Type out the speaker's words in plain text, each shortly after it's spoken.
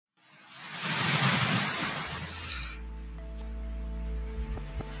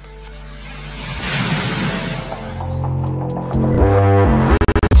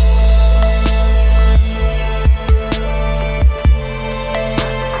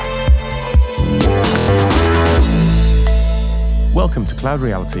Welcome to Cloud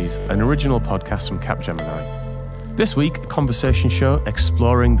Realities, an original podcast from Capgemini. This week, a conversation show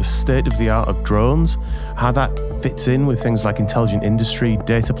exploring the state of the art of drones, how that fits in with things like intelligent industry,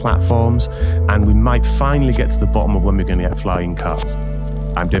 data platforms, and we might finally get to the bottom of when we're going to get flying cars.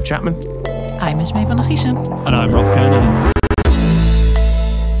 I'm Dave Chapman. I'm Esmee van Giezen. And I'm Rob Kearney.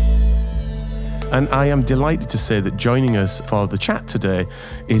 And I am delighted to say that joining us for the chat today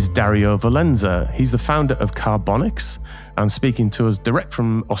is Dario Valenza. He's the founder of Carbonix and speaking to us direct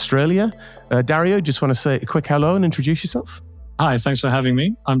from Australia. Dario, just want to say a quick hello and introduce yourself. Hi, thanks for having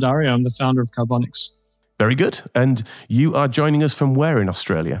me. I'm Dario. I'm the founder of Carbonix. Very good. And you are joining us from where in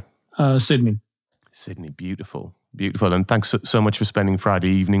Australia? Sydney. Sydney, beautiful. Beautiful. And thanks so much for spending Friday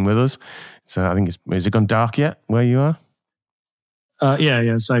evening with us. So I think has it gone dark yet where you are? Yeah,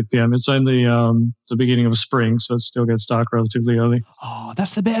 it's 8 p.m. It's only the beginning of spring, so it still gets dark relatively early. Oh,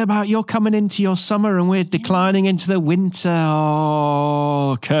 that's the bit about you're coming into your summer and we're declining into the winter.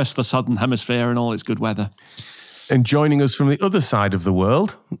 Oh, curse the southern hemisphere and all its good weather. And joining us from the other side of the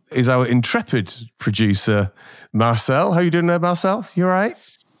world is our intrepid producer, Marcel. How are you doing there, Marcel? You all right?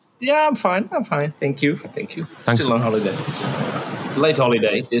 Yeah, I'm fine. Thank you. Thanks. Still on holiday. Late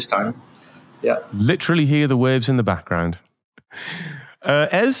holiday this time. Yeah. Literally hear the waves in the background.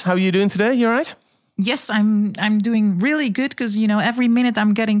 Ez, how are you doing today? You all right? Yes, I'm doing really good because, every minute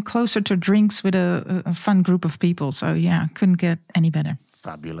I'm getting closer to drinks with a fun group of people. So, yeah, couldn't get any better.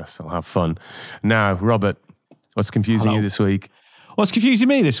 Fabulous. I'll have fun. Now, Robert, what's confusing you this week? What's confusing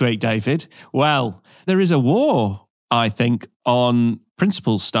me this week, David? Well, there is a war, I think, on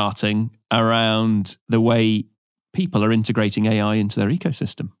principles starting around the way people are integrating AI into their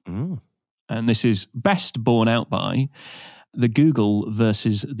ecosystem. And this is best borne out by the Google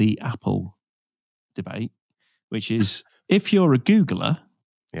versus the Apple debate, which is if you're a Googler,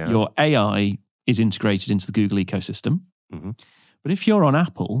 your AI is integrated into the Google ecosystem. But if you're on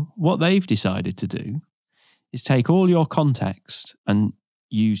Apple, what they've decided to do is take all your context and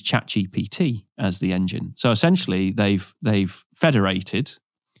use ChatGPT as the engine. So essentially, they've federated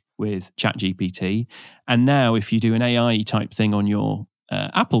with ChatGPT, and now if you do an AI type thing on your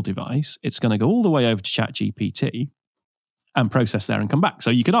Apple device, it's going to go all the way over to ChatGPT and process there and come back. So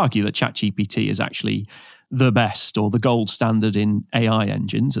you could argue that ChatGPT is actually the best or the gold standard in AI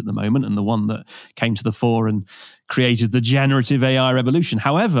engines at the moment and the one that came to the fore and created the generative AI revolution.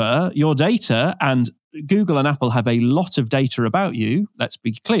 However, your data, and Google and Apple have a lot of data about you, let's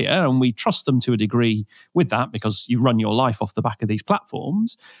be clear, and we trust them to a degree with that because you run your life off the back of these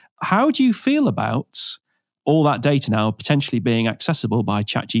platforms. How do you feel about all that data now potentially being accessible by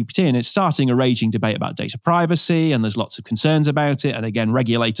ChatGPT? And it's starting a raging debate about data privacy, and there's lots of concerns about it. And again,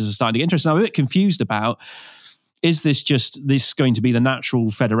 regulators are starting to get interested. I'm a bit confused about, is this going to be the natural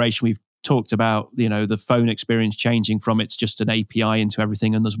federation? We've talked about, the phone experience changing from it's just an API into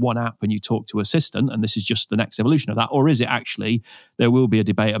everything and there's one app and you talk to Assistant and this is just the next evolution of that. Or is it actually, there will be a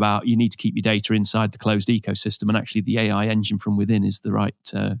debate about you need to keep your data inside the closed ecosystem and actually the AI engine from within is the right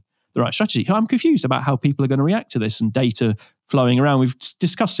strategy. I'm confused about how people are going to react to this and data flowing around. We've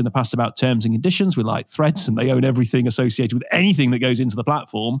discussed in the past about terms and conditions with like threads, and they own everything associated with anything that goes into the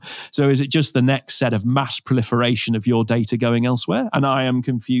platform. So is it just the next set of mass proliferation of your data going elsewhere? And I am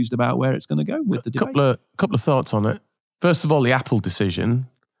confused about where it's going to go with the debate. Couple of thoughts on it. First of all, the Apple decision,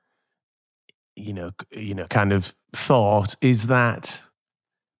 kind of thought, is that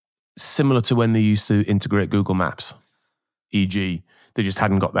similar to when they used to integrate Google Maps, e.g., they just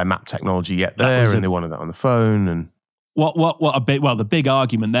hadn't got their map technology yet there, and they wanted that on the phone. And the big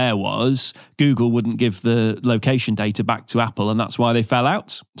argument there was Google wouldn't give the location data back to Apple, and that's why they fell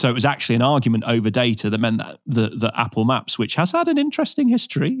out. So it was actually an argument over data that meant that the Apple Maps, which has had an interesting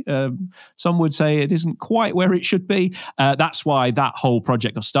history, some would say it isn't quite where it should be. That's why that whole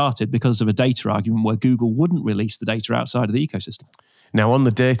project got started, because of a data argument where Google wouldn't release the data outside of the ecosystem. Now, on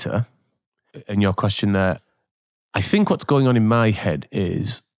the data, and your question there, I think what's going on in my head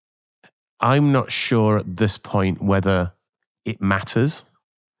is I'm not sure at this point whether it matters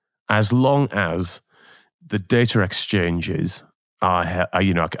as long as the data exchanges are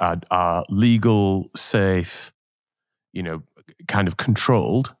legal, safe, kind of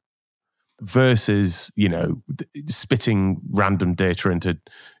controlled versus, spitting random data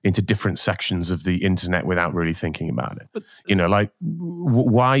into different sections of the internet without really thinking about it. But,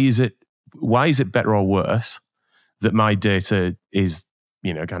 why is it better or worse that my data is,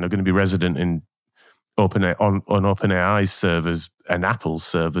 kind of going to be resident in on OpenAI's servers an Apple's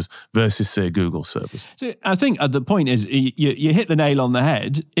servers versus, say, Google servers. So I think the point is you hit the nail on the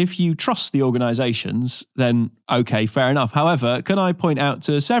head. If you trust the organizations, then okay, fair enough. However, can I point out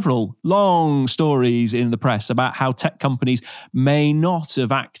to several long stories in the press about how tech companies may not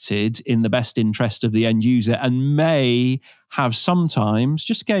have acted in the best interest of the end user and may have sometimes,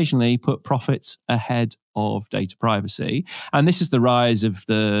 just occasionally, put profits ahead of data privacy. And this is the rise of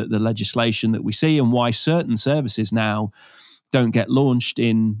the legislation that we see and why certain services now don't get launched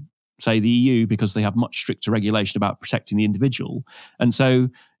in, say, the EU because they have much stricter regulation about protecting the individual. And so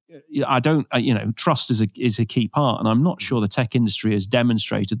I don't, trust is a key part. And I'm not sure the tech industry has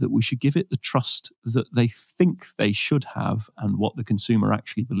demonstrated that we should give it the trust that they think they should have and what the consumer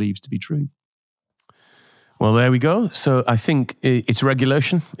actually believes to be true. Well, there we go. So I think it's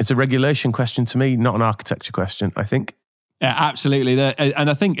regulation. It's a regulation question to me, not an architecture question, I think. Yeah, absolutely.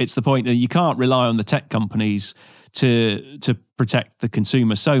 And I think it's the point that you can't rely on the tech companies to protect the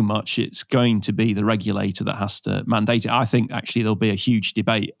consumer so much. It's going to be the regulator that has to mandate it. I think actually there'll be a huge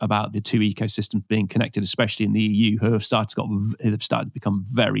debate about the two ecosystems being connected, especially in the EU, who have started to become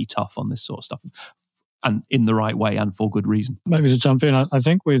very tough on this sort of stuff, and in the right way and for good reason. Maybe to jump in, I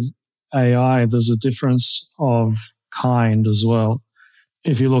think with AI, there's a difference of kind as well.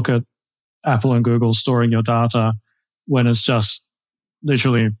 If you look at Apple and Google storing your data, when it's just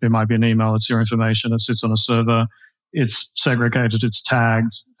literally, it might be an email, it's your information, it sits on a server, it's segregated, it's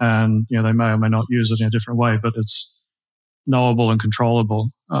tagged, and they may or may not use it in a different way, but it's knowable and controllable.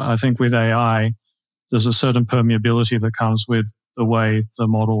 I think with AI, there's a certain permeability that comes with the way the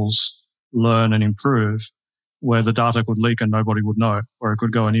models learn and improve, where the data could leak and nobody would know, or it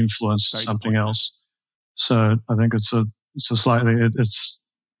could go and influence something else. So I think it's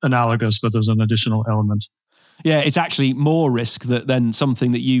analogous, but there's an additional element. Yeah, it's actually more risk that then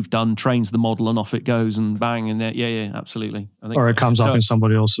something that you've done trains the model and off it goes and bang, and yeah, absolutely. I think, or it comes up in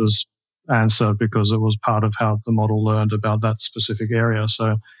somebody else's answer because it was part of how the model learned about that specific area.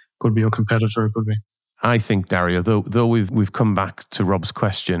 So it could be your competitor, it could be. I think, Dario, though we've come back to Rob's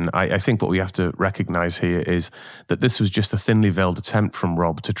question, I think what we have to recognise here is that this was just a thinly veiled attempt from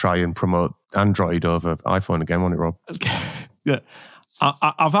Rob to try and promote Android over iPhone again, wasn't it, Rob? Yeah.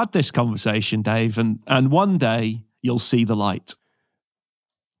 I've had this conversation, Dave, and one day you'll see the light.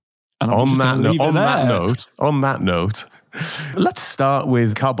 And on that note, let's start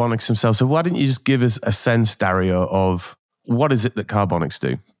with Carbonix themselves. So why don't you just give us a sense, Dario, of what is it that Carbonix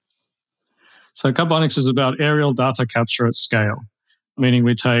do? So Carbonix is about aerial data capture at scale, meaning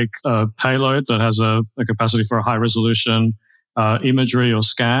we take a payload that has a capacity for a high resolution imagery or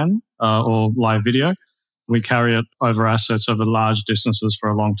scan or live video. We carry it over assets over large distances for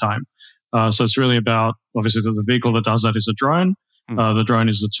a long time. So it's really about, obviously, the vehicle that does that is a drone. The drone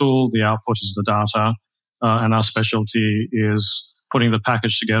is the tool, the output is the data, and our specialty is putting the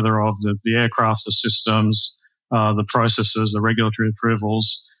package together of the aircraft, the systems, the processes, the regulatory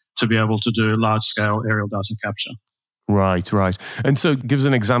approvals to be able to do large-scale aerial data capture. Right. And so give us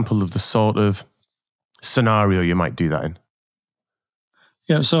an example of the sort of scenario you might do that in.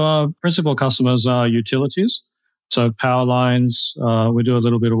 Yeah, so our principal customers are utilities. So power lines, we do a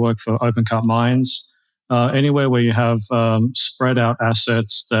little bit of work for open-cut mines. Anywhere where you have spread out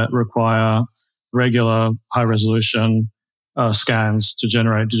assets that require regular high-resolution scans to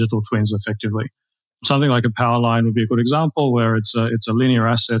generate digital twins effectively. Something like a power line would be a good example, where it's a linear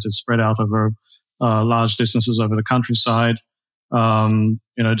asset. It's spread out over large distances over the countryside. Doing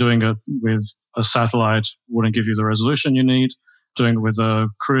it with a satellite wouldn't give you the resolution you need. Doing it with a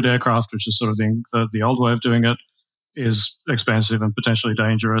crewed aircraft, which is sort of the old way of doing it, is expensive and potentially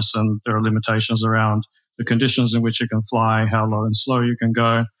dangerous, and there are limitations around the conditions in which you can fly, how low and slow you can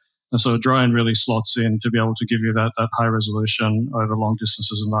go. And so a drone really slots in to be able to give you that high resolution over long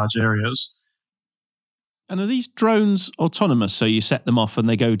distances and large areas. And are these drones autonomous? So you set them off and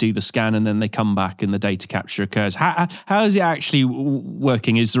they go do the scan and then they come back and the data capture occurs. How is it actually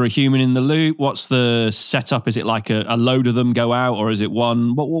working? Is there a human in the loop? What's the setup? Is it like a load of them go out, or is it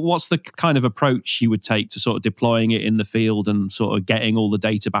one? What's the kind of approach you would take to sort of deploying it in the field and sort of getting all the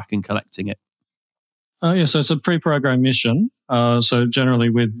data back and collecting it? So it's a pre-programmed mission. So generally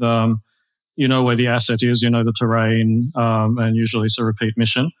with, where the asset is, the terrain, and usually it's a repeat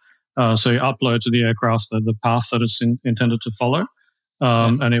mission. So you upload to the aircraft the path that it's intended to follow,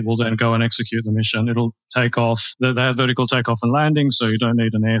 and it will then go and execute the mission. It'll take off. They have vertical takeoff and landing, so you don't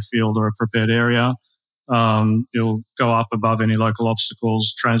need an airfield or a prepared area. You'll go up above any local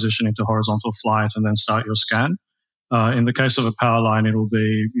obstacles, transition into horizontal flight, and then start your scan. In the case of a power line, it'll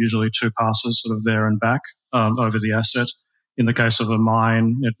be usually 2 passes sort of there and back over the asset. In the case of a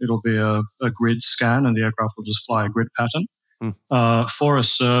mine, it'll be a grid scan, and the aircraft will just fly a grid pattern. For a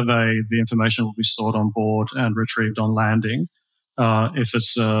survey, the information will be stored on board and retrieved on landing. If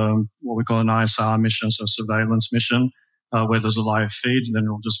it's what we call an ISR mission, so a surveillance mission, where there's a live feed, then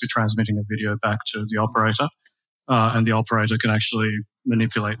it'll just be transmitting a video back to the operator. And the operator can actually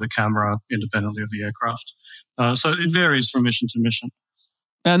manipulate the camera independently of the aircraft. So it varies from mission to mission.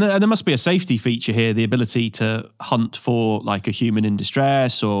 And there must be a safety feature here, the ability to hunt for like a human in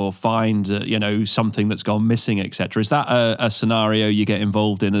distress or find, something that's gone missing, etc. Is that a scenario you get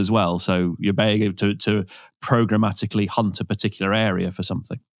involved in as well? So you're being able to programmatically hunt a particular area for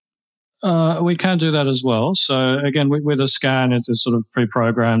something? We can do that as well. So again, with a scan, it is sort of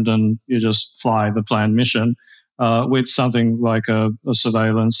pre-programmed and you just fly the planned mission. With something like a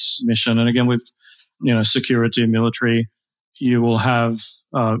surveillance mission, and again with security, military, you will have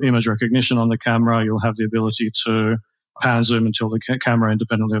image recognition on the camera. You'll have the ability to pan zoom and tilt the camera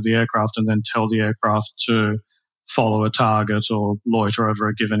independently of the aircraft, and then tell the aircraft to follow a target or loiter over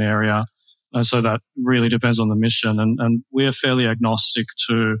a given area. And so that really depends on the mission, and we are fairly agnostic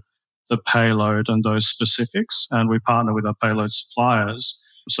to the payload and those specifics, and we partner with our payload suppliers.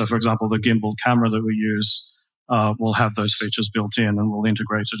 So, for example, the gimbal camera that we use will have those features built in, and we'll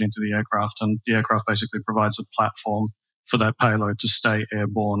integrate it into the aircraft. And the aircraft basically provides a platform for that payload to stay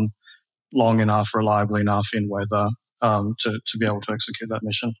airborne long enough, reliably enough in weather to be able to execute that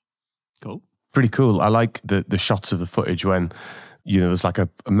mission. Cool. Pretty cool. I like the shots of the footage when, there's like a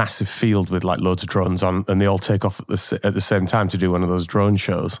massive field with like loads of drones on and they all take off at the same time to do one of those drone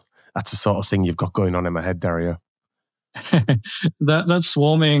shows. That's the sort of thing you've got going on in my head, Dario. That's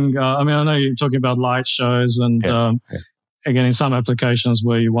swarming. I know you're talking about light shows, and again, in some applications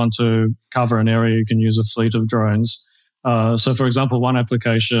where you want to cover an area, you can use a fleet of drones. So, for example, one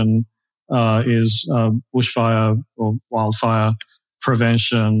application is bushfire or wildfire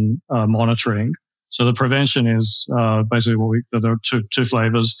prevention monitoring. So the prevention is basically there are two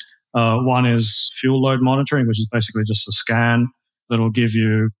flavors. One is fuel load monitoring, which is basically just a scan that will give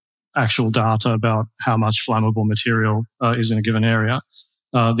you actual data about how much flammable material is in a given area.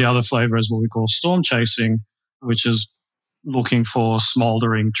 The other flavor is what we call storm chasing, which is looking for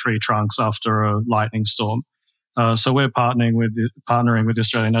smoldering tree trunks after a lightning storm. So we're partnering with the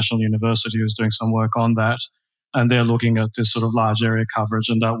Australian National University, who's doing some work on that, and they're looking at this sort of large area coverage,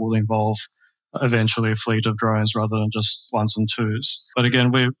 and that will involve eventually a fleet of drones rather than just ones and twos. But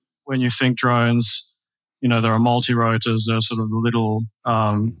again, when you think drones, there are multi-rotors, there are sort of little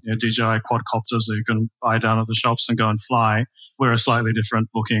DJI quadcopters that you can buy down at the shops and go and fly. We're a slightly different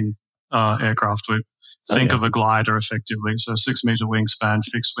looking aircraft. We think of a glider effectively, so 6-meter wingspan,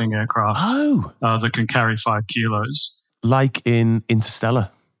 fixed wing aircraft that can carry 5 kilos. Like in Interstellar.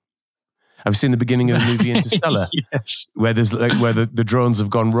 Have you seen the beginning of the movie Interstellar? Yes. Where there's where the drones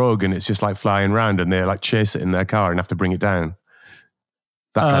have gone rogue and it's just like flying around and they like chase it in their car and have to bring it down.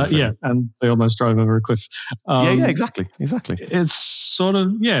 That kind of thing. Yeah, and they almost drove over a cliff. Exactly. It's sort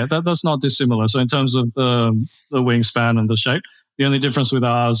of, that's not dissimilar. So in terms of the wingspan and the shape, the only difference with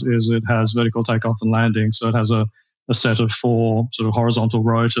ours is it has vertical takeoff and landing. So it has a set of 4 sort of horizontal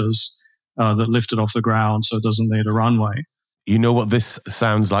rotors that lift it off the ground, so it doesn't need a runway. You know what this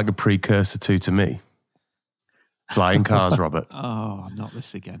sounds like a precursor to me? Flying cars, Robert. Oh, not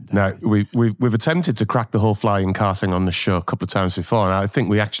this again, David. Now, we've attempted to crack the whole flying car thing on the show a couple of times before, and I think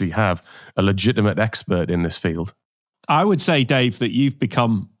we actually have a legitimate expert in this field. I would say, Dave, that you've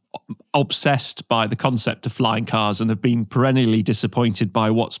become obsessed by the concept of flying cars and have been perennially disappointed by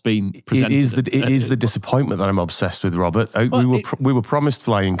what's been presented. It is the disappointment that I'm obsessed with, Robert. We were promised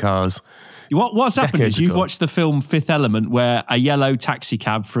flying cars. What's happened is you've ago. watched the film Fifth Element, where a yellow taxi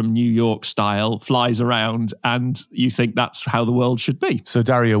cab from New York style flies around, and you think that's how the world should be. So,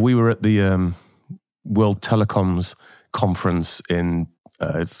 Dario, we were at the World Telecoms conference in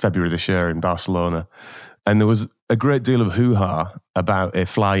February this year in Barcelona, and there was a great deal of hoo-ha about a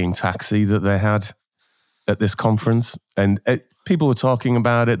flying taxi that they had at this conference, and people were talking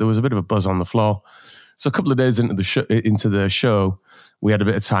about it. There was a bit of a buzz on the floor. So a couple of days into the show, we had a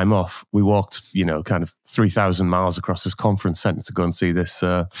bit of time off. We walked, kind of 3,000 miles across this conference centre to go and see this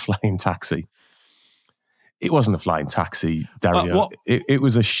flying taxi. It wasn't a flying taxi, Dario. It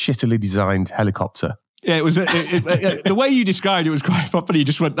was a shittily designed helicopter. Yeah, it was. The way you described it was quite funny. You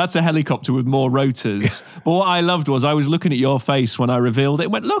just went, "That's a helicopter with more rotors." But what I loved was I was looking at your face when I revealed it.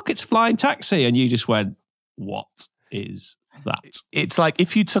 Went, "Look, it's a flying taxi," and you just went, "What is that?" It's like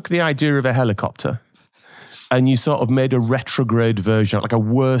if you took the idea of a helicopter and you sort of made a retrograde version, like a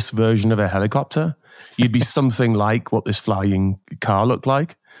worse version of a helicopter, you'd be something like what this flying car looked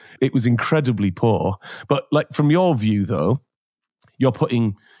like. It was incredibly poor. But like from your view, though, you're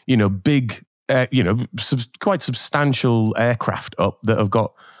putting, big quite substantial aircraft up that have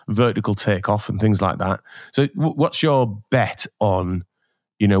got vertical takeoff and things like that. So what's your bet on,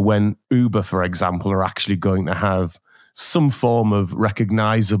 when Uber, for example, are actually going to have some form of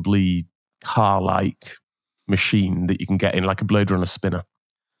recognizably car-like machine that you can get in, like a Blade Runner spinner?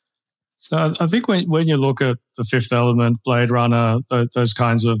 So I think when you look at The Fifth Element, Blade Runner, those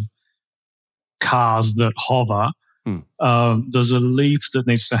kinds of cars that hover, there's a leap that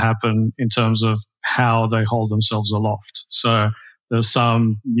needs to happen in terms of how they hold themselves aloft. So there's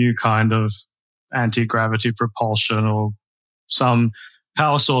some new kind of anti-gravity propulsion or some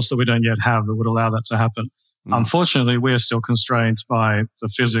power source that we don't yet have that would allow that to happen. Unfortunately, we are still constrained by the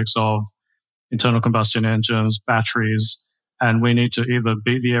physics of internal combustion engines, batteries, and we need to either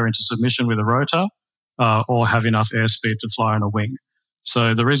beat the air into submission with a rotor or have enough airspeed to fly on a wing.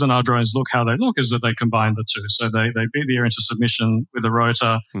 So the reason our drones look how they look is that they combine the two. So they beat the air into submission with a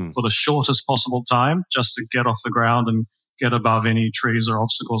rotor for the shortest possible time, just to get off the ground and get above any trees or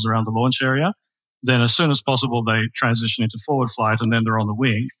obstacles around the launch area. Then as soon as possible, they transition into forward flight, and then they're on the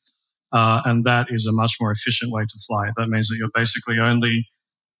wing. And that is a much more efficient way to fly. That means that you're basically only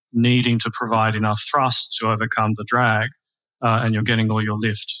needing to provide enough thrust to overcome the drag, and you're getting all your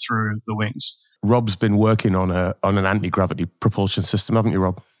lift through the wings. Rob's been working on an anti-gravity propulsion system, haven't you,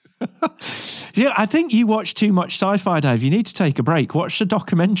 Rob? Yeah, I think you watch too much sci-fi, Dave. You need to take a break. Watch the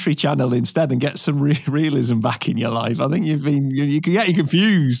documentary channel instead and get some realism back in your life. I think you can get you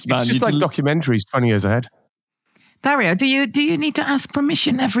confused, man. It's just like documentaries 20 years ahead. Dario, do you need to ask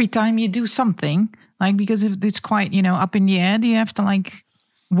permission every time you do something? Like, because if it's quite, up in the air, do you have to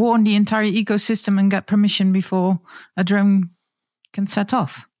warn the entire ecosystem and get permission before a drone can set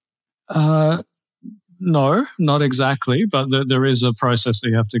off? No, not exactly, but there is a process that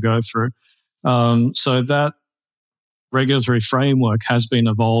you have to go through. So that regulatory framework has been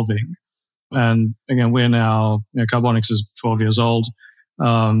evolving. And again, we're now, Carbonix is 12 years old.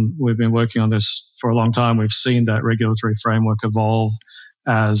 We've been working on this for a long time. We've seen that regulatory framework evolve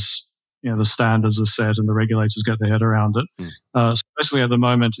as the standards are set and the regulators get their head around it. Especially at the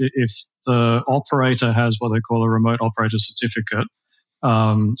moment, if the operator has what they call a remote operator certificate,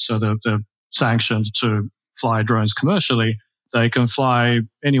 so they're sanctioned to fly drones commercially, they can fly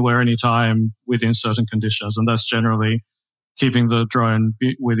anywhere, anytime within certain conditions. And that's generally keeping the drone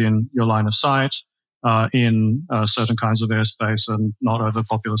within your line of sight, in certain kinds of airspace and not over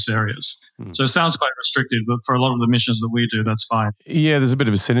populous areas. So it sounds quite restrictive, but for a lot of the missions that we do, that's fine. Yeah, there's a bit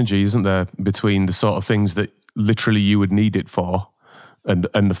of a synergy, isn't there, between the sort of things that literally you would need it for and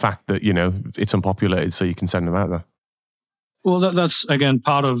the fact that, it's unpopulated, so you can send them out there. Well, that's, again,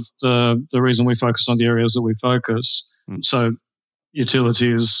 part of the reason we focus on the areas that we focus. So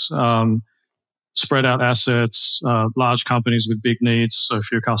utilities, spread out assets, large companies with big needs, so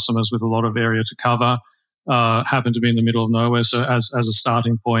few customers with a lot of area to cover, happen to be in the middle of nowhere. So as a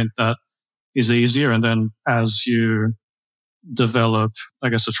starting point, that is easier. And then as you develop, I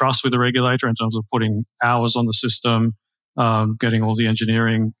guess, a trust with the regulator in terms of putting hours on the system, getting all the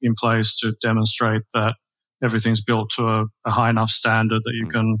engineering in place to demonstrate that everything's built to a high enough standard that you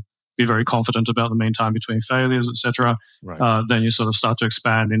can be very confident about the mean time between failures, etc. Right. Then you sort of start to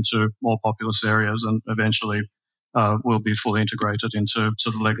expand into more populous areas, and eventually will be fully integrated into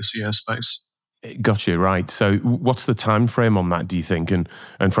sort of legacy airspace. Gotcha, right. So what's the time frame on that, do you think? And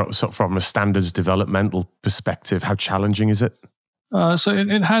from a standards developmental perspective, how challenging is it? So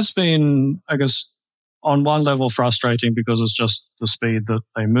it has been, I guess, on one level frustrating because it's just the speed that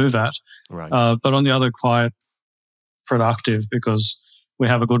they move at. Right. But on the other, quite productive because we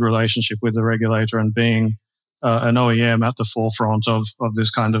have a good relationship with the regulator, and being an OEM at the forefront of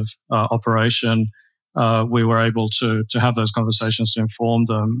this kind of operation, we were able to have those conversations to inform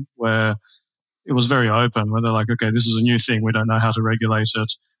them, where it was very open, where they're like, okay, this is a new thing. We don't know how to regulate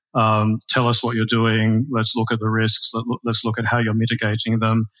it. Tell us what you're doing. Let's look at the risks. Let's look at how you're mitigating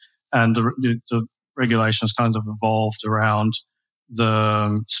them. And the regulations kind of evolved around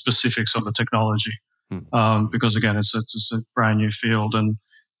the specifics of the technology. Because again, it's a brand new field, and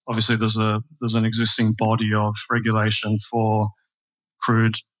obviously there's an existing body of regulation for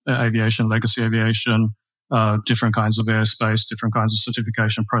crewed aviation, legacy aviation, different kinds of airspace, different kinds of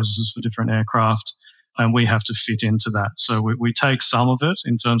certification processes for different aircraft, and we have to fit into that. So we take some of it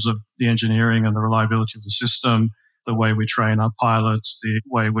in terms of the engineering and the reliability of the system, the way we train our pilots, the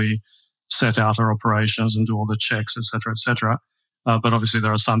way we set out our operations and do all the checks, et cetera, et cetera. But obviously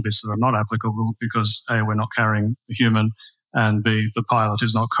there are some bits that are not applicable because A, we're not carrying a human, and B, the pilot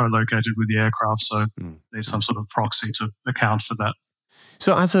is not co-located with the aircraft. So there's some sort of proxy to account for that.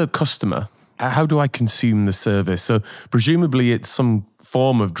 So as a customer, how do I consume the service? So presumably it's some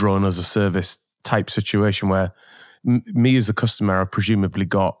form of drone as a service type situation where me as a customer, I've presumably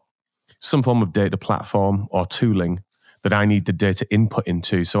got some form of data platform or tooling that I need the data input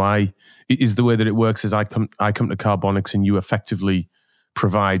into. So is the way that it works is I come to Carbonix and you effectively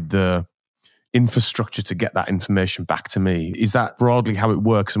provide the infrastructure to get that information back to me. Is that broadly how it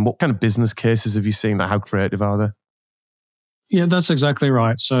works? And what kind of business cases have you seen? Like, how creative are they? Yeah, that's exactly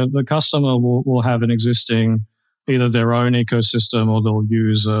right. So the customer will have an existing, either their own ecosystem or they'll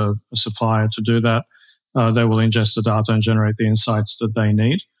use a supplier to do that. They will ingest the data and generate the insights that they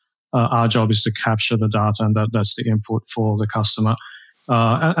need. Our job is to capture the data, and that's the input for the customer.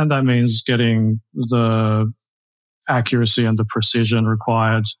 And that means getting the accuracy and the precision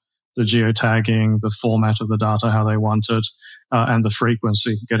required, the geotagging, the format of the data, how they want it, and the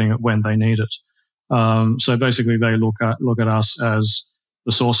frequency, getting it when they need it. So basically, they look at us as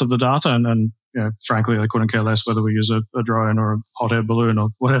the source of the data, and frankly, they couldn't care less whether we use a drone or a hot air balloon or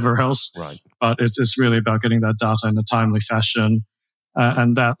whatever else. Right. But it's really about getting that data in a timely fashion,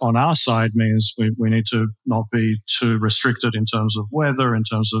 and that on our side means we need to not be too restricted in terms of weather, in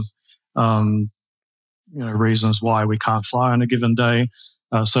terms of reasons why we can't fly on a given day.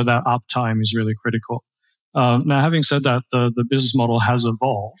 So that uptime is really critical. Now, having said that, the business model has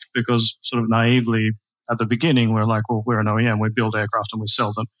evolved because sort of naively at the beginning, we're like, well, we're an OEM, we build aircraft and we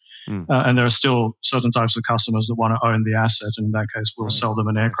sell them. And there are still certain types of customers that want to own the asset. And in that case, we'll sell them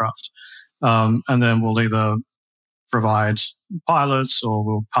an aircraft. And then we'll either provide pilots or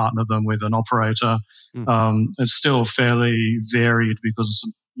we'll partner them with an operator. It's still fairly varied because it's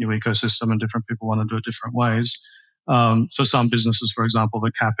a new ecosystem and different people want to do it different ways. For some businesses, for example,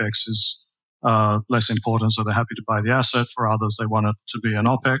 the CapEx is less important, so they're happy to buy the asset. For others, they want it to be an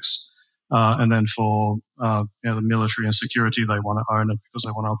OpEx. And then for the military and security, they want to own it because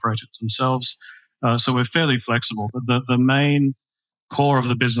they want to operate it themselves. So we're fairly flexible. But the main core of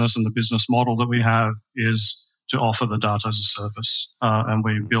the business and the business model that we have is to offer the data as a service. And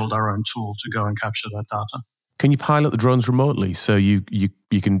we build our own tool to go and capture that data. Can you pilot the drones remotely so you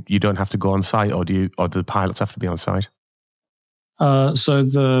don't have to go on site, or do the pilots have to be on site? So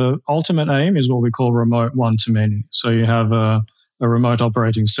the ultimate aim is what we call remote one-to-many. So you have a remote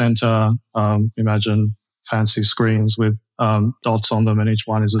operating center. Imagine fancy screens with dots on them, and each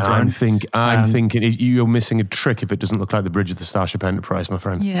one is a drone. I'm thinking you're missing a trick if it doesn't look like the bridge of the Starship Enterprise, my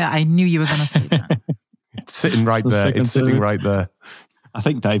friend. Yeah, I knew you were going to say that. It's sitting right there. It's sitting right there. I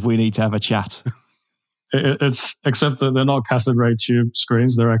think, Dave, we need to have a chat. It's except that they're not cathode ray tube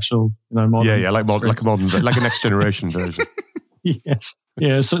screens; they're actual, modern. Like a next generation version. Yes.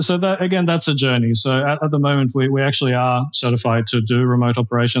 Yeah. So that again, that's a journey. So at the moment, we actually are certified to do remote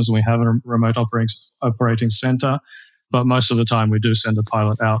operations, and we have a remote operating center. But most of the time, we do send a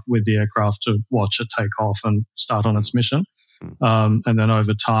pilot out with the aircraft to watch it take off and start on its mission. And then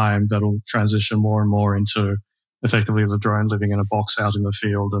over time, that'll transition more and more into effectively the drone living in a box out in the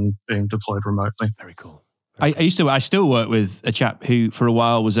field and being deployed remotely. Very cool. I still work with a chap who for a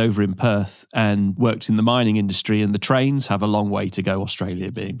while was over in Perth and worked in the mining industry, and the trains have a long way to go,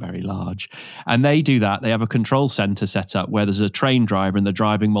 Australia being very large. And they do that. They have a control center set up where there's a train driver and they're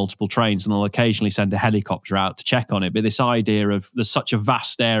driving multiple trains, and they'll occasionally send a helicopter out to check on it. But this idea of there's such a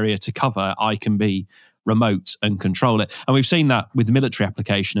vast area to cover, I can be remote and control it. And we've seen that with military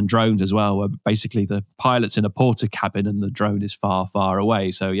application and drones as well, where basically the pilot's in a porter cabin and the drone is far, far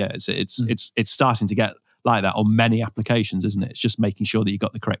away. So yeah, it's starting to get like that on many applications, isn't it? It's just making sure that you've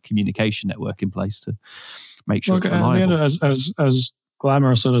got the correct communication network in place to make sure it's reliable. As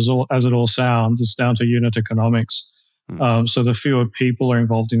glamorous as it all sounds, it's down to unit economics. So the fewer people are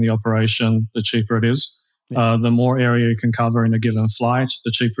involved in the operation, the cheaper it is. The more area you can cover in a given flight,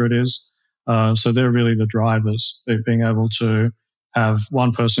 the cheaper it is. So they're really the drivers. They're being able to have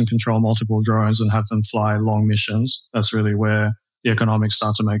one person control multiple drones and have them fly long missions. That's really where the economics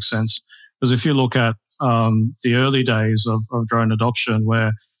start to make sense. Because if you look at the early days of drone adoption,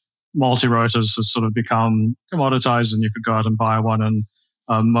 where multi-rotors has sort of become commoditized and you could go out and buy one, and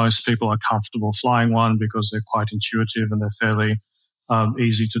most people are comfortable flying one because they're quite intuitive and they're fairly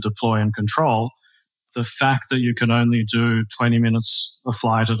easy to deploy and control. The fact that you can only do 20 minutes a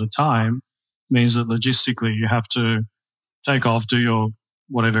flight at a time means that logistically you have to take off, do your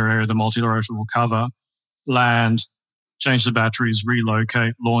whatever area the multi-rotor will cover, land, change the batteries,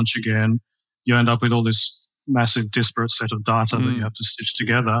 relocate, launch again. You end up with all this massive disparate set of data that you have to stitch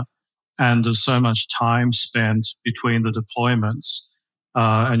together. And there's so much time spent between the deployments.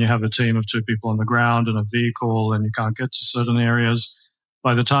 And you have a team of 2 people on the ground and a vehicle, and you can't get to certain areas.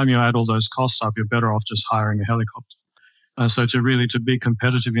 By the time you add all those costs up, you're better off just hiring a helicopter. So to be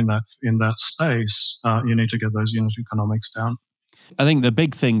competitive in that space, you need to get those unit economics down. I think the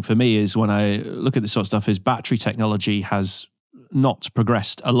big thing for me is when I look at this sort of stuff is battery technology has not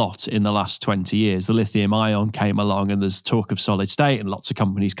progressed a lot in the last 20 years. The lithium ion came along and there's talk of solid state and lots of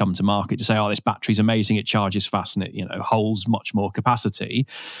companies come to market to say, oh, this battery's amazing, it charges fast and it, holds much more capacity.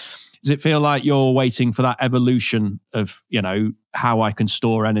 Does it feel like you're waiting for that evolution of, how I can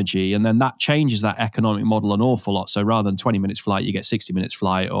store energy? And then that changes that economic model an awful lot. So rather than 20 minutes flight, you get 60 minutes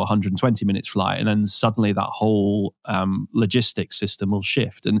flight or 120 minutes flight. And then suddenly that whole logistics system will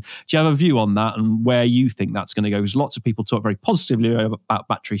shift. And do you have a view on that and where you think that's going to go? Because lots of people talk very positively about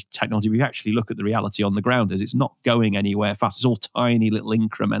battery technology. We actually look at the reality on the ground as it's not going anywhere fast. It's all tiny little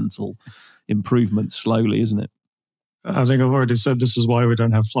incremental improvements slowly, isn't it? I think I've already said this is why we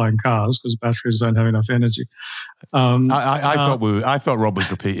don't have flying cars, because batteries don't have enough energy. I thought Rob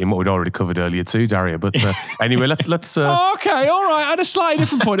was repeating what we'd already covered earlier too, Dario. But anyway, let's. Okay, all right. I had a slightly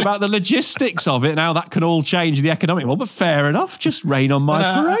different point about the logistics of it and how that can all change the economic model. But fair enough, just rain on my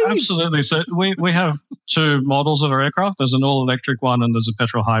parade. Absolutely. So we have two models of our aircraft. There's an all-electric one and there's a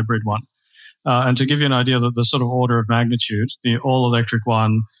petrol hybrid one. And to give you an idea of the sort of order of magnitude, the all-electric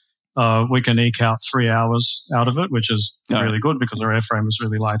one. We can eke out 3 hours out of it, which is really good because our airframe is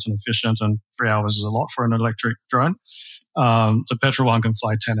really light and efficient, and 3 hours is a lot for an electric drone. The petrol one can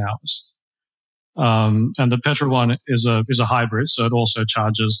fly 10 hours. And the petrol one is a hybrid, so it also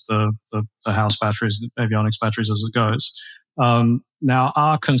charges the house batteries, the avionics batteries as it goes. Now,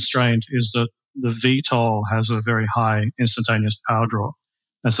 our constraint is that the VTOL has a very high instantaneous power draw.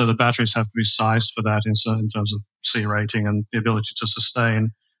 And so the batteries have to be sized for that in terms of C rating and the ability to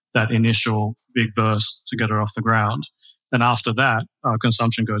sustain that initial big burst to get it off the ground. And after that, our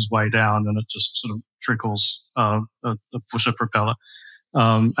consumption goes way down and it just sort of trickles a pusher propeller.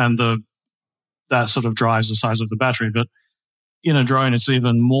 And that sort of drives the size of the battery. But in a drone, it's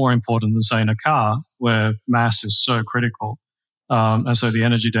even more important than, say, in a car where mass is so critical. And so the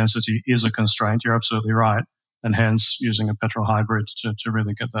energy density is a constraint. You're absolutely right. And hence using a petrol hybrid to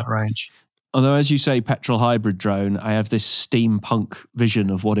really get that range. Although, as you say, petrol hybrid drone, I have this steampunk vision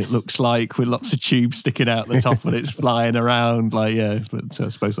of what it looks like with lots of tubes sticking out the top and it's flying around. But I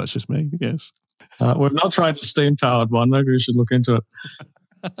suppose that's just me, yes. We've not tried the steam-powered one. Maybe we should look into it.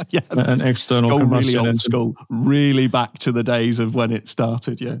 Yeah, an external combustion really old engine. school, really back to the days of when it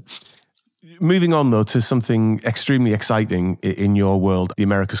started, yeah. Moving on, though, to something extremely exciting in your world, the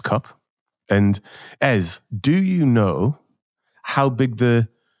America's Cup. And Ez, do you know how big the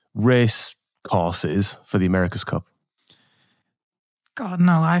race course is for the America's Cup? God,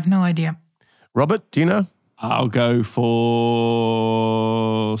 no, I have no idea. Robert, do you know? I'll go for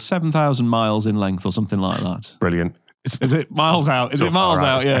 7,000 miles in length or something like that. Brilliant. Is it miles out? Is it miles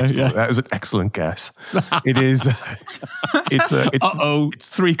out? Yeah, excellent. yeah. That was an excellent guess. It is. It's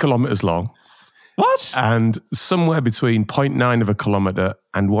 3 kilometers long. What? And somewhere between 0.9 of a kilometer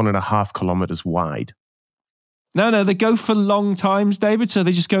and 1.5 kilometers wide. No, they go for long times, David. So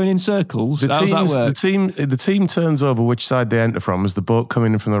they're just going in circles. How does that work? The team turns over which side they enter from. As the boat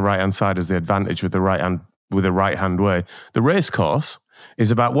coming in from the right hand side is the advantage with the right hand way. The race course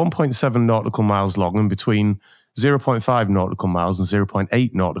is about 1.7 nautical miles long and between 0.5 nautical miles and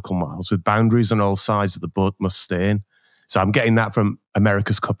 0.8 nautical miles, with boundaries on all sides that the boat must stay in. So I'm getting that from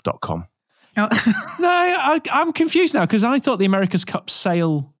americascup.com. Oh. No, I'm confused now because I thought the America's Cup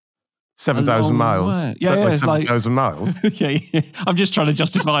sail 7,000 miles. Yeah, 7,000 miles. Yeah. I'm just trying to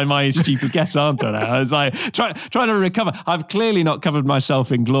justify my stupid guess, aren't I? Now? I was like trying to recover. I've clearly not covered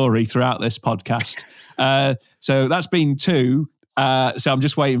myself in glory throughout this podcast. So that's been 2. So I'm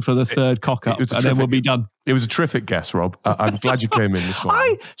just waiting for the third cock up, and then we'll be done. It was a terrific guess, Rob. I'm glad you came in this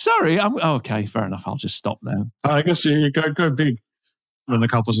morning. Okay, fair enough. I'll just stop now. I guess you go big. When the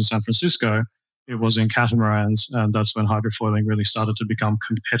Cup was in San Francisco, it was in catamarans, and that's when hydrofoiling really started to become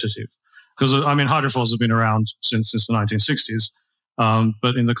competitive. Because, hydrofoils have been around since the 1960s,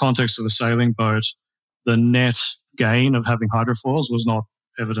 but in the context of a sailing boat, the net gain of having hydrofoils was not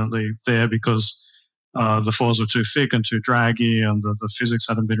evidently there because the foils were too thick and too draggy, and the physics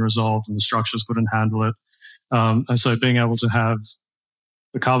hadn't been resolved, and the structures couldn't handle it. And so being able to have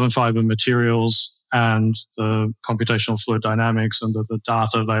the carbon fiber materials and the computational fluid dynamics and the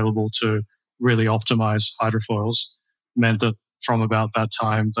data available to really optimize hydrofoils meant that from about that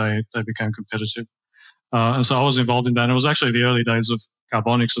time, they became competitive. And so I was involved in that. And it was actually the early days of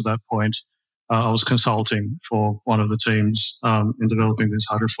Carbonix at that point. I was consulting for one of the teams in developing these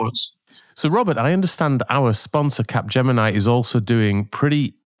hydrofoils. So, Robert, I understand our sponsor, Capgemini, is also doing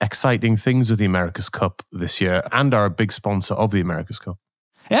pretty exciting things with the America's Cup this year and are a big sponsor of the America's Cup.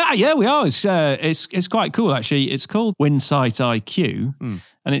 Yeah, we are. It's quite cool, actually. It's called WindSight IQ,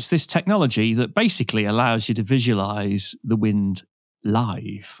 and it's this technology that basically allows you to visualize the wind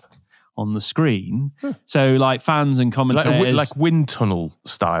live on the screen. So like fans and commentators. Like wind tunnel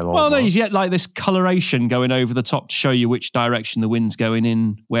style. Well, no, you get like this coloration going over the top to show you which direction the wind's going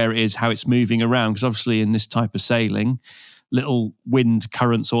in, where it is, how it's moving around. Because obviously in this type of sailing, little wind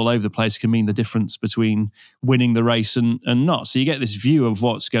currents all over the place can mean the difference between winning the race and not. So you get this view of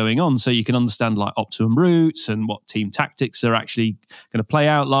what's going on, so you can understand like optimum routes and what team tactics are actually going to play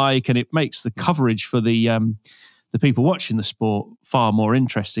out like, and it makes the coverage for the people watching the sport far more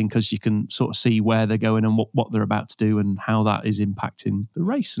interesting, because you can sort of see where they're going and what they're about to do and how that is impacting the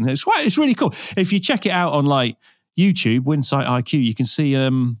race. And it's really cool. If you check it out on like YouTube, Windsight IQ, you can see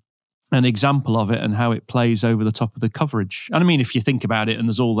an example of it and how it plays over the top of the coverage. And I mean, if you think about it, and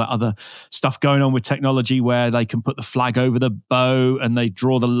there's all that other stuff going on with technology where they can put the flag over the boat and they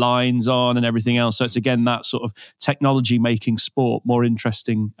draw the lines on and everything else. So it's again that sort of technology making sport more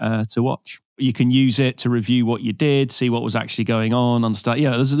interesting to watch. You can use it to review what you did, see what was actually going on, understand.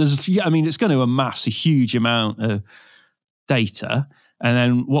 I mean, it's going to amass a huge amount of data. And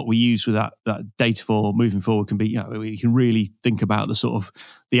then what we use with that data for moving forward can be, we can really think about the sort of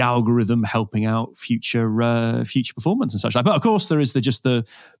the algorithm helping out future performance and such like. But of course, there is just the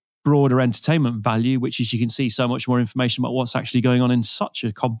broader entertainment value, which is you can see so much more information about what's actually going on in such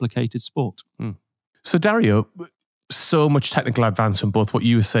a complicated sport. So Dario, so much technical advancement, both what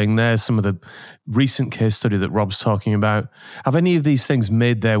you were saying there, some of the recent case study that Rob's talking about. Have any of these things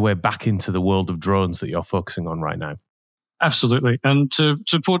made their way back into the world of drones that you're focusing on right now? Absolutely. And to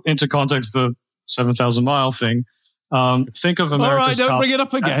put into context the 7,000 mile thing, think of America's All right, don't bring it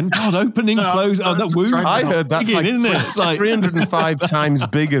up again. God, opening, close. That wound. I heard that's like, isn't it? It's like 305 times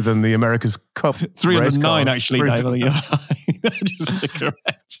bigger than the America's Cup. 309, actually, Dave. Just to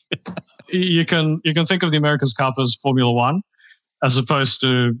correct you can think of the America's Cup as Formula One, as opposed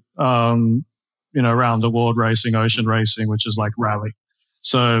to round the world racing, ocean racing, which is like rally.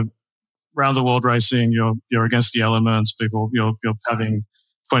 So round the world racing, you're against the elements. You're having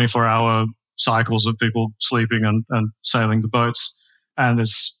 24-hour cycles of people sleeping and sailing the boats, and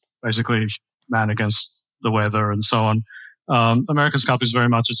it's basically man against the weather and so on. America's Cup is very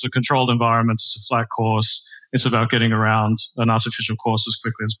much, it's a controlled environment, it's a flat course, it's about getting around an artificial course as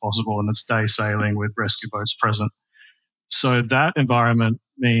quickly as possible, and it's day sailing with rescue boats present. So that environment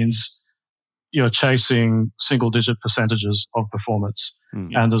means you're chasing single-digit percentages of performance.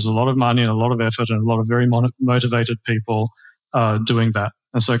 And there's a lot of money and a lot of effort and a lot of very motivated people doing that.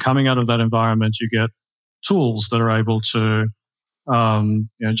 And so coming out of that environment, you get tools that are able to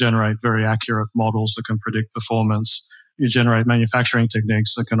generate very accurate models that can predict performance. You generate manufacturing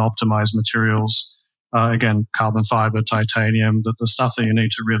techniques that can optimize materials, again, carbon fiber, titanium, the stuff that you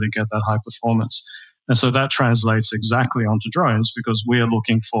need to really get that high performance. And so that translates exactly onto drones, because we are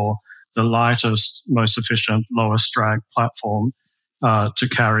looking for the lightest, most efficient, lowest drag platform to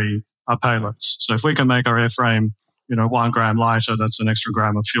carry our payloads. So if we can make our airframe, 1 gram lighter, that's an extra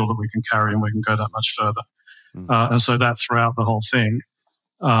gram of fuel that we can carry, and we can go that much further. And so that throughout the whole thing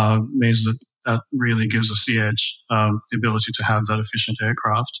means that really gives us the edge, the ability to have that efficient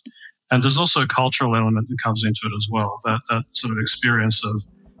aircraft. And there's also a cultural element that comes into it as well. That sort of experience of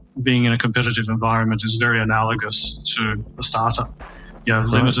being in a competitive environment is very analogous to a startup. You have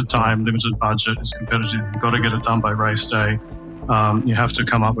limited time, limited budget, it's competitive, you've got to get it done by race day. You have to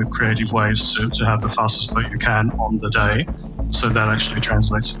come up with creative ways to have the fastest boat you can on the day. So that actually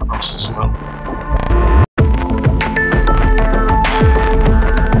translates across as well.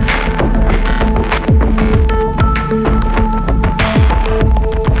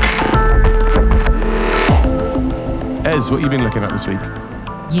 Ez, what have you been looking at this week?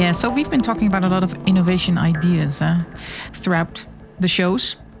 Yeah, so we've been talking about a lot of innovation ideas throughout the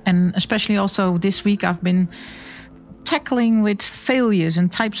shows. And especially also this week, I've been tackling with failures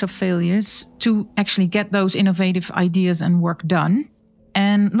and types of failures to actually get those innovative ideas and work done.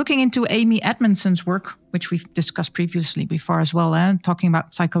 And looking into Amy Edmondson's work, which we've discussed previously before as well, talking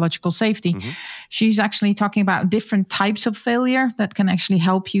about psychological safety. She's actually talking about different types of failure that can actually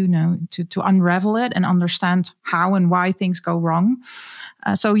help you, to unravel it and understand how and why things go wrong.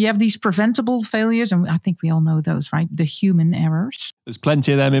 So you have these preventable failures, and I think we all know those, right? The human errors. There's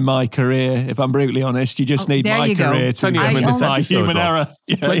plenty of them in my career, if I'm brutally honest. You just need my career to examine my human error.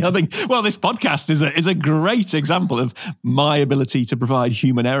 I think, this podcast is a great example of my ability to provide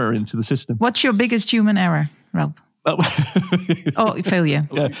human error into the system. What's your biggest human error, Rob? Failure.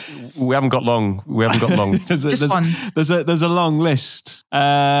 Yeah. We haven't got long. There's a long list.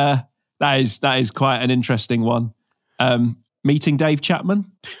 That is quite an interesting one. Meeting Dave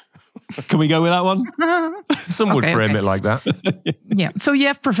Chapman. Can we go with that one? Some would frame it like that. Yeah. So you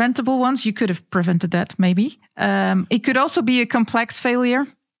have preventable ones. You could have prevented that maybe. It could also be a complex failure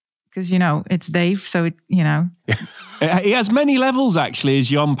because, it's Dave. So, He has many levels, actually,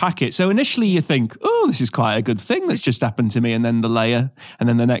 as you unpack it. So initially you think, oh, this is quite a good thing that's just happened to me. And then the layer, and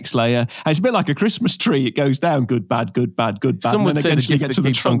then the next layer. And it's a bit like a Christmas tree. It goes down, good, bad, good, bad, good, bad. Some would say the gift that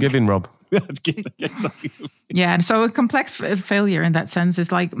keeps on giving, Rob. Yeah, and so a complex failure in that sense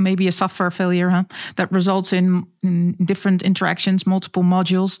is like maybe a software failure that results in different interactions, multiple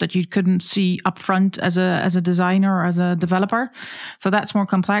modules that you couldn't see upfront as a designer or as a developer. So that's more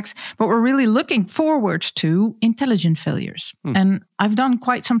complex. But we're really looking forward to intelligent failures. And I've done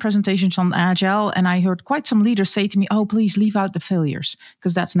quite some presentations on Agile, and I heard quite some leaders say to me, oh, please leave out the failures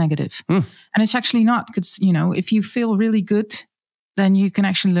because that's negative. And it's actually not, because, if you feel really good, then you can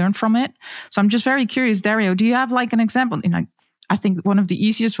actually learn from it. So I'm just very curious, Dario, do you have like an example? I think one of the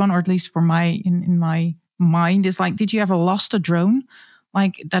easiest one, or at least for in my mind, is like, did you ever lost a drone?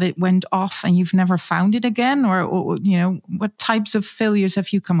 Like that it went off and you've never found it again? Or what types of failures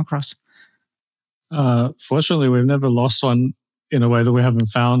have you come across? Fortunately, we've never lost one in a way that we haven't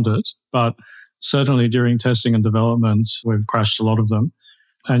found it. But certainly during testing and development, we've crashed a lot of them.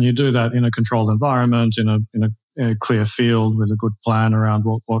 And you do that in a controlled environment, in a clear field with a good plan around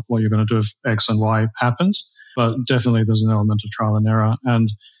what you're going to do if X and Y happens. But definitely there's an element of trial and error.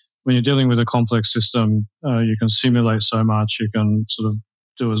 And when you're dealing with a complex system, you can simulate so much, you can sort of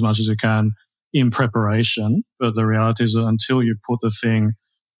do as much as you can in preparation. But the reality is that until you put the thing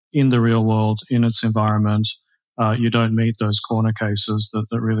in the real world, in its environment, you don't meet those corner cases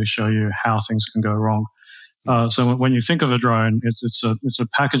that really show you how things can go wrong. So when you think of a drone, it's a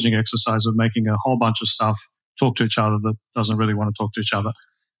packaging exercise of making a whole bunch of stuff talk to each other that doesn't really want to talk to each other.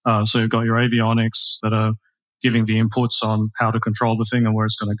 So you've got your avionics that are giving the inputs on how to control the thing and where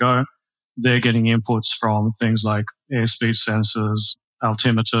it's going to go. They're getting inputs from things like airspeed sensors,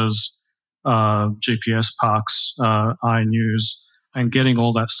 altimeters, GPS pucks, iNews, and getting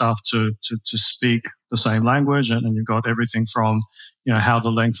all that stuff to speak the same language. And you've got everything from how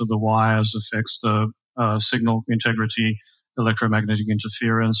the length of the wires affects the signal integrity, electromagnetic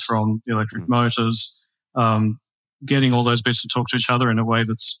interference from the electric motors, getting all those bits to talk to each other in a way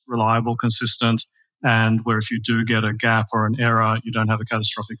that's reliable, consistent, and where if you do get a gap or an error, you don't have a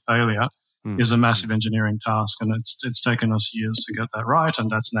catastrophic failure, is a massive engineering task. And it's taken us years to get that right. And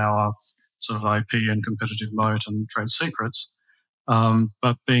that's now our sort of IP and competitive moat and trade secrets.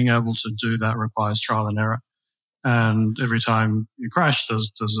 But being able to do that requires trial and error. And every time you crash,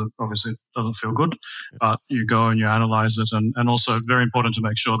 obviously it doesn't feel good, but you go and you analyze it. And also very important to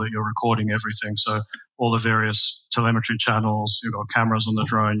make sure that you're recording everything. So all the various telemetry channels, you've got cameras on the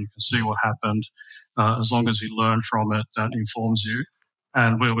drone, you can see what happened. As long as you learn from it, that informs you.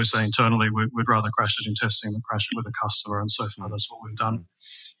 And we always say internally, we'd rather crash it in testing than crash it with a customer. And so far, that's what we've done.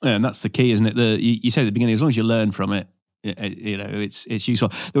 Yeah, and that's the key, isn't it? You said at the beginning, as long as you learn from it, it's useful.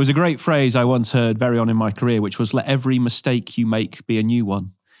 There was a great phrase I once heard very on in my career, which was, let every mistake you make be a new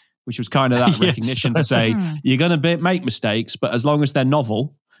one, which was kind of that recognition to say, you're going to make mistakes, but as long as they're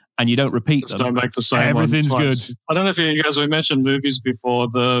novel and you don't repeat them, don't make the same everything's one good. I don't know if you guys, we mentioned movies before.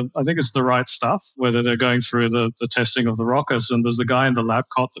 I think it's The Right Stuff, where they're going through the testing of the rockets, and there's the guy in the lab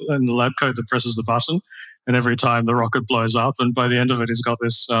coat that presses the button, and every time the rocket blows up, and by the end of it, he's got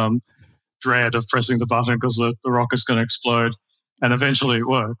this dread of pressing the button because the rocket's going to explode, and eventually it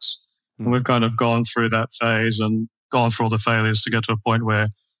works. And we've kind of gone through that phase and gone through all the failures to get to a point where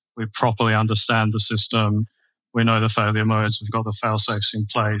we properly understand the system. We know the failure modes. We've got the fail safes in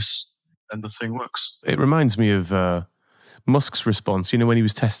place, and the thing works. It reminds me of Musk's response. When he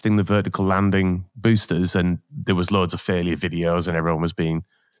was testing the vertical landing boosters, and there was loads of failure videos, and everyone was being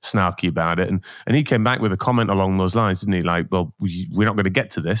snarky about it, and he came back with a comment along those lines, didn't he? Like, well, we're not going to get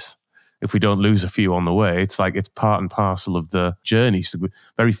to this if we don't lose a few on the way. It's like it's part and parcel of the journey. So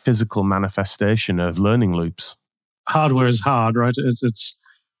very physical manifestation of learning loops. Hardware is hard, right?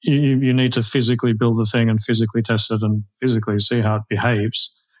 You need to physically build the thing and physically test it and physically see how it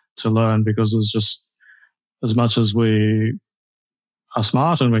behaves to learn, because there's just, as much as we are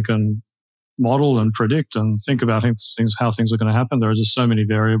smart and we can model and predict and think about things, how things are going to happen, there are just so many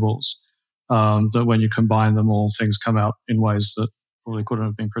variables that when you combine them all, things come out in ways that probably couldn't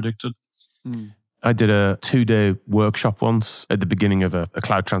have been predicted. I did a 2-day workshop once at the beginning of a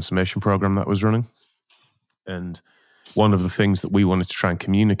cloud transformation program that was running. And one of the things that we wanted to try and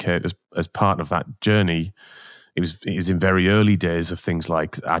communicate as part of that journey, it was in very early days of things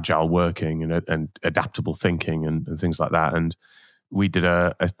like agile working and adaptable thinking and things like that. And we did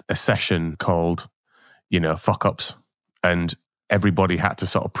a session called, fuck ups. And everybody had to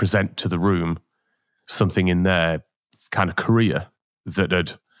sort of present to the room something in their kind of career that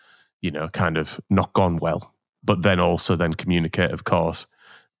had, kind of not gone well, but then also then communicate, of course,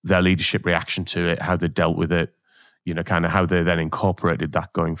 their leadership reaction to it, how they dealt with it, kind of how they then incorporated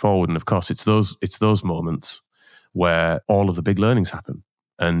that going forward. And of course, it's those moments where all of the big learnings happen.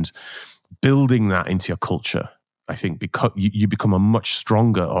 And building that into your culture, I think, because you become a much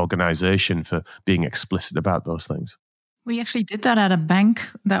stronger organization for being explicit about those things. We actually did that at a bank,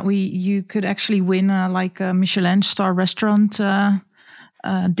 that you could actually win like a Michelin star restaurant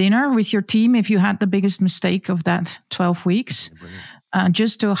dinner with your team if you had the biggest mistake of that 12 weeks.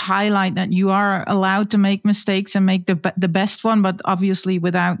 Just to highlight that you are allowed to make mistakes and make the best one, but obviously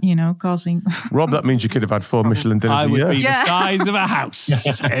without, causing... Rob, that means you could have had 4 Michelin dinners a year. I would be the size of a house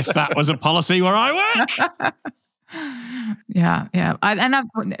if that was a policy where I work. Yeah.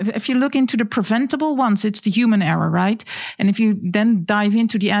 If you look into the preventable ones, it's the human error, right? And if you then dive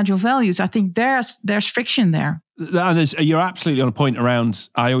into the agile values, I think there's friction there. You're absolutely on a point around.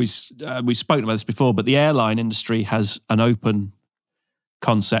 We've spoken about this before, but the airline industry has an open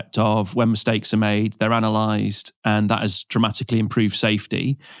concept of when mistakes are made, they're analysed, and that has dramatically improved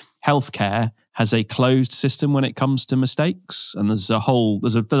safety. Healthcare has a closed system when it comes to mistakes, and there's a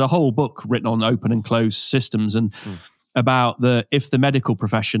whole book written on open and closed systems, and about if the medical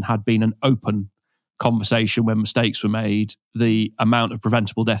profession had been an open conversation when mistakes were made, the amount of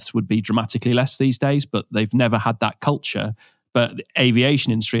preventable deaths would be dramatically less these days. But they've never had that culture. But the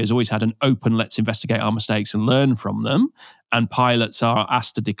aviation industry has always had an open, let's investigate our mistakes and learn from them. And pilots are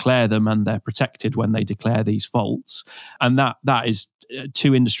asked to declare them, and they're protected when they declare these faults. And that is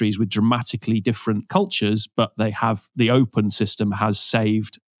two industries with dramatically different cultures, but the open system has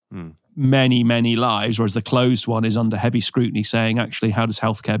saved many, many lives, whereas the closed one is under heavy scrutiny, saying, actually, how does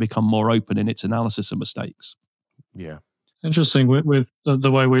healthcare become more open in its analysis of mistakes? Yeah. Interesting with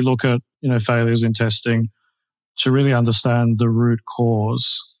the way we look at, failures in testing, to really understand the root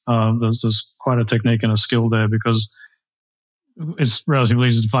cause. There's quite a technique and a skill there, because it's relatively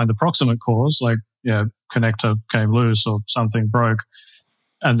easy to find the proximate cause, like, connector came loose or something broke.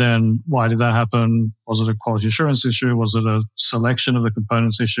 And then why did that happen? Was it a quality assurance issue? Was it a selection of the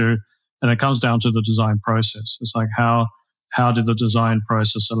components issue? And it comes down to the design process. It's like, how did the design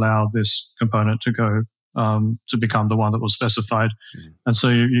process allow this component to go to become the one that was specified? And so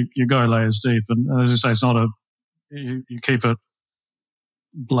you go layers deep. And as you say, it's not you keep it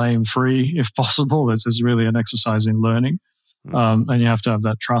blame free if possible. It's really an exercise in learning. And you have to have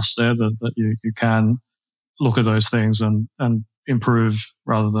that trust there that you can look at those things and improve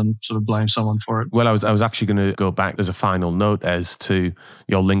rather than sort of blame someone for it. Well, I was actually going to go back as a final note as to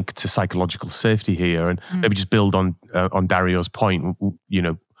your link to psychological safety here, and maybe just build on Dario's point.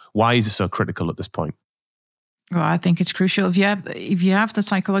 Why is it so critical at this point? Well, I think it's crucial. If you have the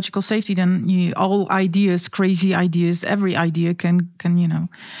psychological safety, then all ideas, crazy ideas, every idea can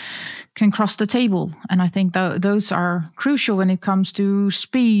cross the table. And I think those are crucial when it comes to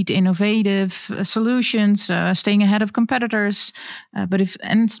speed, innovative solutions, staying ahead of competitors. But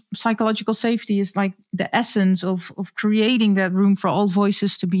psychological safety is like the essence of creating that room for all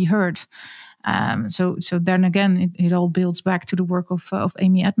voices to be heard. So then again, it all builds back to the work of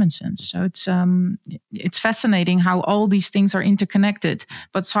Amy Edmondson. So it's fascinating how all these things are interconnected,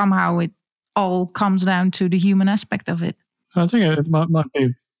 but somehow it all comes down to the human aspect of it. I think it might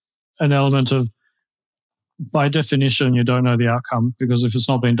be an element of, by definition, you don't know the outcome, because if it's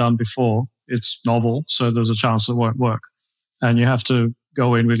not been done before, it's novel, so there's a chance it won't work. And you have to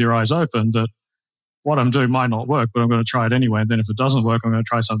go in with your eyes open that what I'm doing might not work, but I'm going to try it anyway. And then if it doesn't work, I'm going to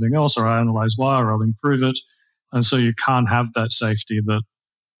try something else, or I analyze why, or I'll improve it. And so you can't have that safety that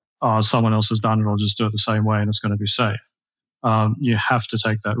someone else has done it, I'll just do it the same way and it's going to be safe. You have to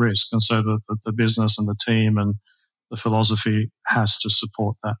take that risk. And so the business and the team and the philosophy has to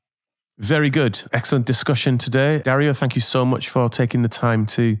support that. Very good. Excellent discussion today. Dario, thank you so much for taking the time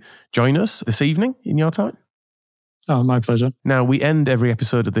to join us this evening in your time. Oh, my pleasure. Now, we end every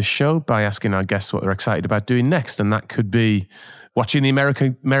episode of this show by asking our guests what they're excited about doing next. And that could be watching the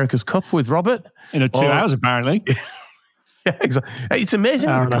America's Cup with Robert. In 2 hours, apparently. Yeah, exactly. It's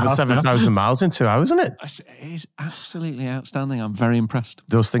amazing. You cover 7,000 miles in 2 hours, isn't it? It is absolutely outstanding. I'm very impressed.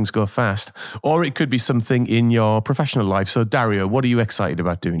 Those things go fast. Or it could be something in your professional life. So, Dario, what are you excited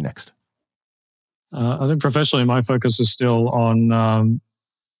about doing next? I think professionally, my focus is still on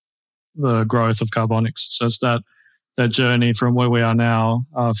the growth of Carbonix. So it's that journey from where we are now,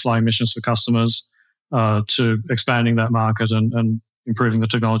 flying missions for customers, to expanding that market and improving the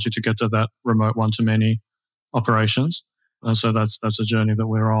technology to get to that remote one-to-many operations. And so that's a journey that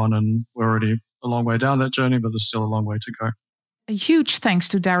we're on, and we're already a long way down that journey, but there's still a long way to go. A huge thanks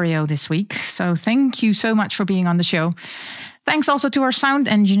to Dario this week. So thank you so much for being on the show. Thanks also to our sound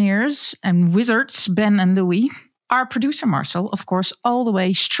engineers and wizards, Ben and Louis. Our producer, Marcel, of course, all the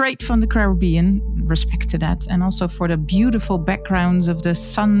way straight from the Caribbean. Respect to that. And also for the beautiful backgrounds of the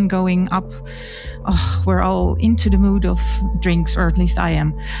sun going up. Oh, we're all into the mood of drinks, or at least I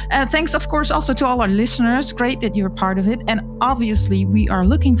am. Thanks, of course, also to all our listeners. Great that you're part of it. And obviously, we are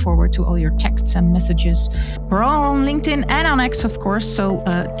looking forward to all your texts and messages. We're all on LinkedIn and on X, of course. So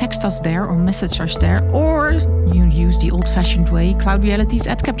text us there or message us there. Or you use the old-fashioned way,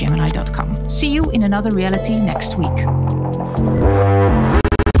 cloudrealities@capgemini.com. See you in another reality next week.